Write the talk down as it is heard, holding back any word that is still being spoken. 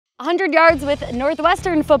100 yards with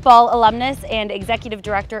Northwestern Football alumnus and executive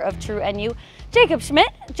director of TrueNU, Jacob Schmidt.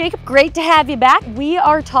 Jacob, great to have you back. We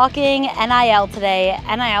are talking NIL today.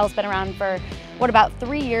 NIL's been around for, about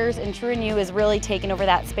 3 years, and TrueNU has really taken over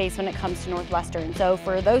that space when it comes to Northwestern. So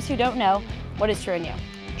for those who don't know, what is TrueNU?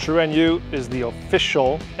 TrueNU is the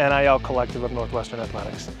official NIL collective of Northwestern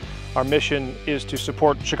Athletics. Our mission is to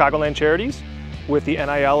support Chicagoland charities with the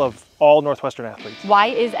NIL of all Northwestern athletes. Why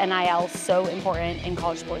is NIL so important in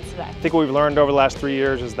college sports today? I think what we've learned over the last 3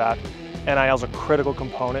 years is that NIL is a critical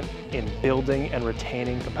component in building and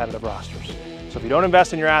retaining competitive rosters. So if you don't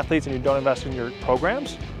invest in your athletes and you don't invest in your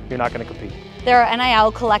programs, you're not going to compete. There are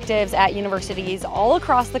NIL collectives at universities all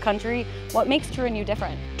across the country. What makes TrueNU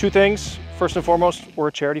different? Two things. First and foremost, we're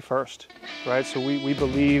a charity first, right? So we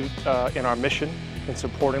believe in our mission in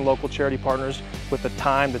supporting local charity partners with the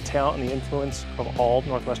time, the talent, and the influence of all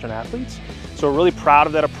Northwestern athletes. So we're really proud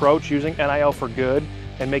of that approach, using NIL for good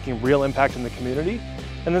and making real impact in the community.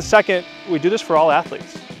 And then second, we do this for all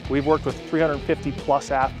athletes. We've worked with 350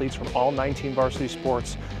 plus athletes from all 19 varsity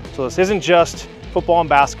sports. So this isn't just football and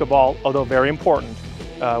basketball, although very important.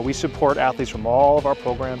 We support athletes from all of our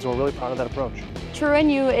programs, and we're really proud of that approach.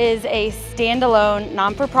 TrueNU is a standalone,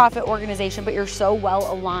 non-for-profit organization, but you're so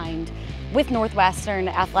well aligned with Northwestern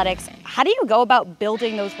Athletics. How do you go about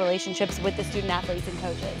building those relationships with the student athletes and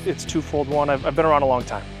coaches? It's twofold. One, I've been around a long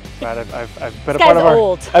time. Right? I've been a part of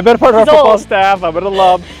our football staff. I'm an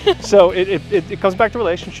alum. So it comes back to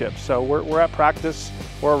relationships. So we're at practice,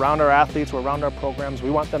 we're around our athletes, we're around our programs.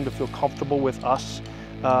 We want them to feel comfortable with us.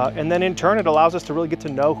 And then in turn, it allows us to really get to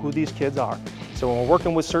know who these kids are. So when we're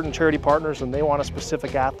working with certain charity partners and they want a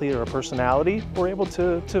specific athlete or a personality, we're able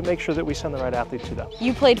to make sure that we send the right athlete to them.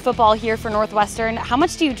 You played football here for Northwestern. How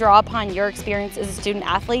much do you draw upon your experience as a student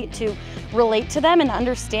athlete to relate to them and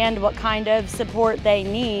understand what kind of support they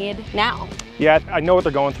need now? Yeah, I know what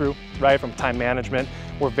they're going through, right? From time management,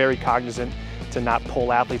 we're very cognizant to not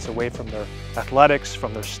pull athletes away from their athletics,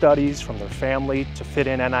 from their studies, from their family to fit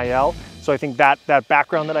in NIL. So I think that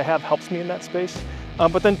background that I have helps me in that space.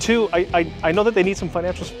 But then two, I know that they need some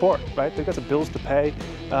financial support, right? They've got some bills to pay.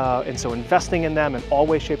 And so investing in them in all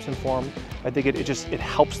ways, shapes, and forms, I think it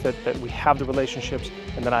helps that we have the relationships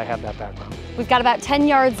and that I have that background. We've got about 10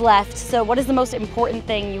 yards left. So what is the most important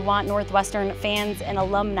thing you want Northwestern fans and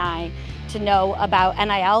alumni to know about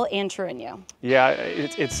NIL and TrueNU? Yeah,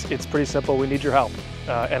 it's pretty simple. We need your help.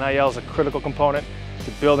 NIL is a critical component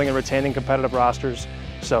to building and retaining competitive rosters.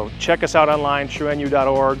 So check us out online,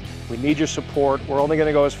 TrueNU.org. We need your support. We're only going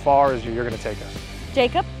to go as far as you're going to take us.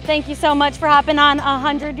 Jacob, thank you so much for hopping on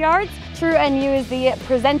 100 Yards. TrueNU is the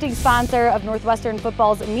presenting sponsor of Northwestern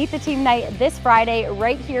Football's Meet the Team Night this Friday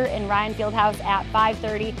right here in Ryan Fieldhouse at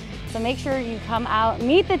 5:30. So make sure you come out,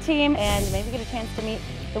 meet the team, and maybe get a chance to meet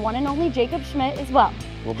the one and only Jacob Schmidt as well.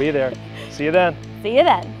 We'll be there. See you then. See you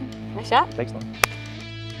then. Nice shot. Thanks, Lauren.